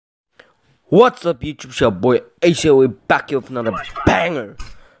What's up, YouTube? It's your boy ACOA back here with another banger.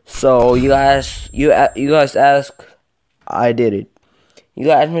 So you guys ask, I did it. You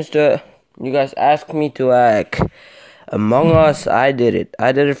guys asked me to act Among Us. I did it.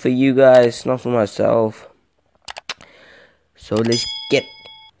 I did it for you guys, not for myself. So let's get.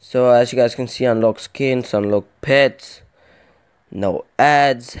 So as you guys can see, unlock skins, unlock pets, no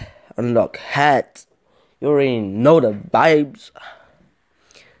ads, unlock hats. You already know the vibes.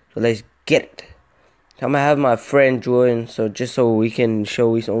 So let's get it. I'm gonna have my friend join, just so we can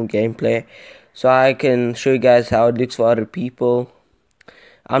show his own gameplay, so I can show you guys how it looks for other people.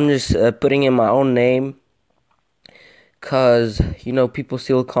 I'm just putting in my own name, cause you know people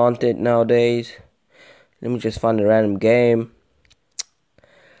steal content nowadays. Let me just find a random game.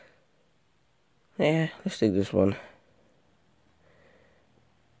 Yeah, let's take this one.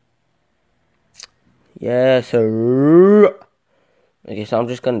 Yes, sir. Okay, so I'm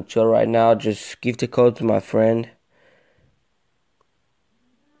just gonna chill right now. Just give the code to my friend.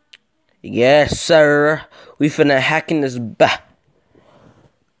 Yes, sir. We finna hack in this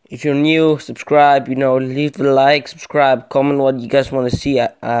If you're new, subscribe. Leave a like, subscribe, comment what you guys want to see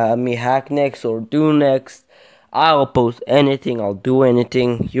me hack next or do next. I'll post anything. I'll do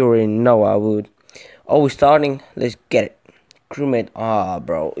anything. You already know I would. Oh, we're starting. Let's get it. Crewmate.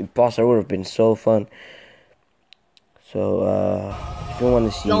 Bro, imposter would have been so fun. So, if you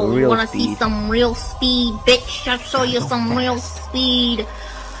want to see real speed. You want to see some real speed, bitch? I'll show you some real speed.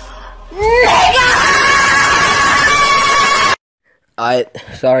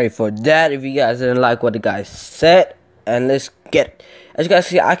 Sorry for that if you guys didn't like what the guy said. And let's get it. As you guys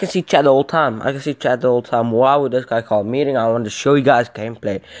see, I can see chat the whole time. Why would this guy call meeting? I want to show you guys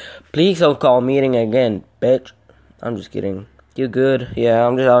gameplay. Please don't call meeting again, bitch. I'm just kidding. You good? Yeah,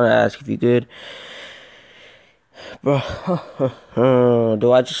 I'm just gonna ask if you good. Bro,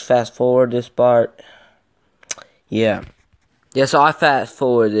 do I just fast forward this part? Yeah, so I fast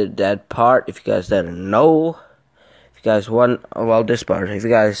forwarded that part. If you guys didn't know, if you guys want, well, this part, if you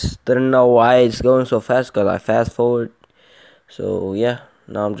guys didn't know why it's going so fast, because I fast forward. So yeah,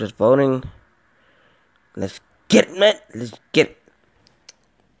 now I'm just voting. Let's get it, man. Let's get it.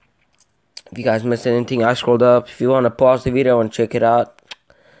 If you guys missed anything, I scrolled up. If you want to pause the video and check it out.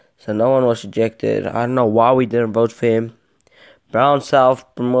 So no one was ejected. I don't know why we didn't vote for him. Brown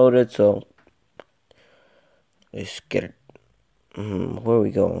self-promoted, so let's get it. Where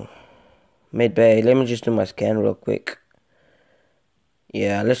we go? Mid-bay. Let me just do my scan real quick.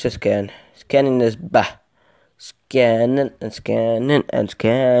 Yeah, let's just scan. Scanning this Scanning and scanning and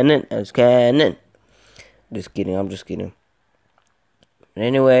scanning and scanning. Just kidding, I'm just kidding. But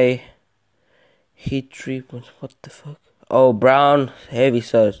anyway, heat treatment. What the fuck? Oh, brown heavy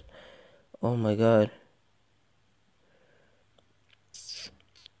sus. Oh my god.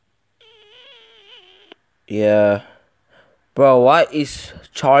 Yeah. Bro, why is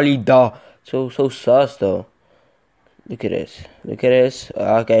Charlie so sus though? Look at this.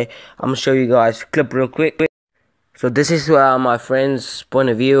 Okay, I'm gonna show you guys a clip real quick. So this is my friend's point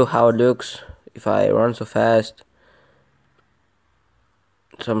of view, how it looks if I run so fast.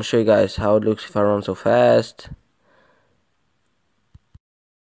 So I'm gonna show you guys how it looks if I run so fast.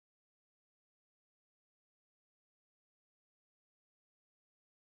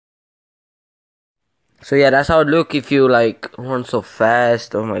 So yeah, that's how it look if you like run so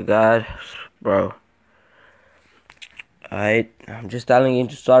fast. Oh my god, bro. Alright, I'm just telling you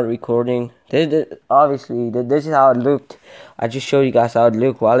to start recording. Obviously, this is how it looked. I just showed you guys how it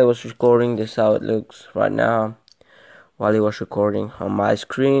looked while it was recording. This is how it looks right now while it was recording on my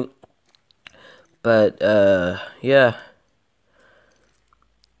screen. But yeah.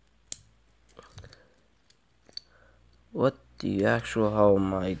 What the actual? Oh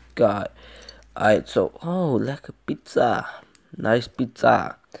my god. Alright, so like a pizza, nice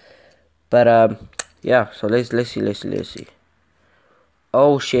pizza. But yeah. So let's see.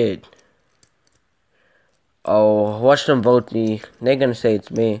 Oh shit. Oh, watch them vote me. They're gonna say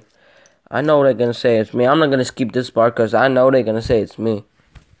it's me. I know they're gonna say it's me. I'm not gonna skip this part because I know they're gonna say it's me.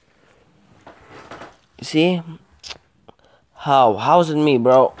 See? How's it me,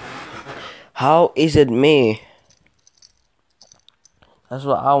 bro? How is it me? That's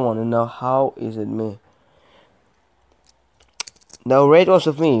what I want to know. How is it me? No, rate was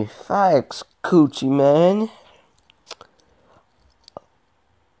with me. Facts, coochie man.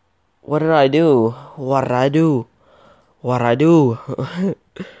 What did I do?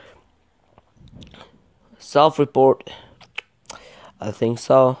 Self-report. I think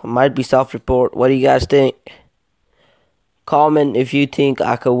so. Might be self-report. What do you guys think? Comment if you think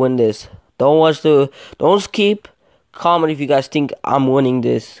I could win this. Don't skip. Comment if you guys think I'm winning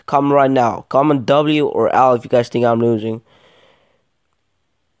this. Comment right now. Comment W or L if you guys think I'm losing.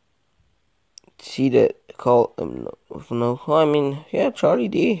 See that call? No, I mean, yeah, Charlie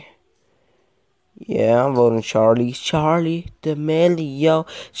D. Yeah, I'm voting Charlie. Charlie D'Amelio.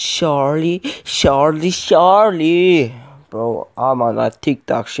 Charlie. Bro, I'm on that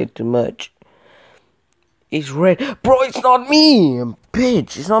TikTok shit too much. It's red. Bro, it's not me.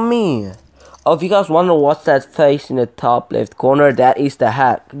 Bitch, it's not me. Oh, if you guys wonder what's that face in the top left corner, that is the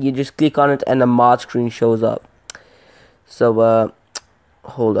hack. You just click on it and the mod screen shows up. So,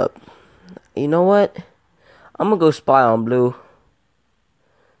 hold up. You know what? I'm gonna go spy on Blue.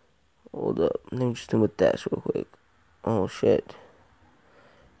 Hold up. Let me just do my dash real quick. Oh, shit.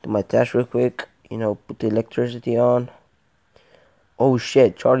 Do my dash real quick. You know, put the electricity on. Oh,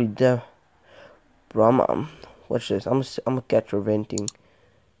 shit. Charlie there. Bro, watch this. I'm gonna catch her venting.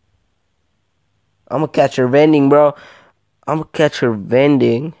 I'm gonna catch her vending, bro. I'm gonna catch her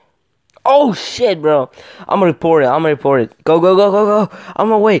vending. Oh shit, bro. I'm gonna report it. Go.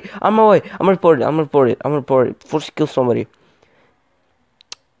 I'm away. I'm gonna report it. Before she kills somebody.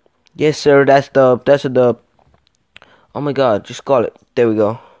 Yes, sir. That's a dub. Oh my god. Just call it. There we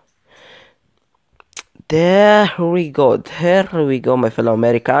go. There we go, my fellow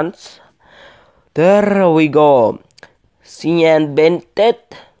Americans. There we go. Cian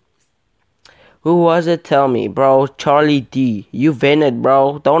Bentet. Who was it? Tell me, bro. Charlie D. You vented,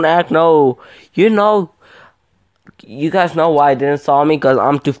 bro. Don't act no. You know. You guys know why I didn't saw me? Because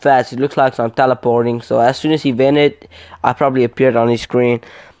I'm too fast. It looks like I'm teleporting. So as soon as he vented, I probably appeared on his screen.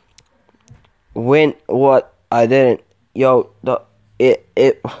 When what? I didn't. Yo,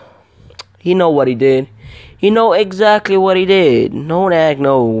 he know what he did. He know exactly what he did. Don't act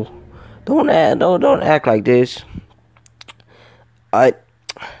no. Don't act like this.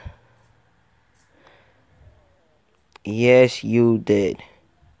 Yes, you did.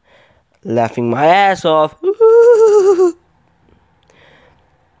 Laughing my ass off.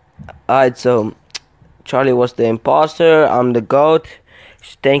 Alright, so Charlie was the imposter. I'm the GOAT.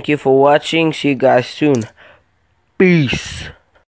 Thank you for watching. See you guys soon. Peace.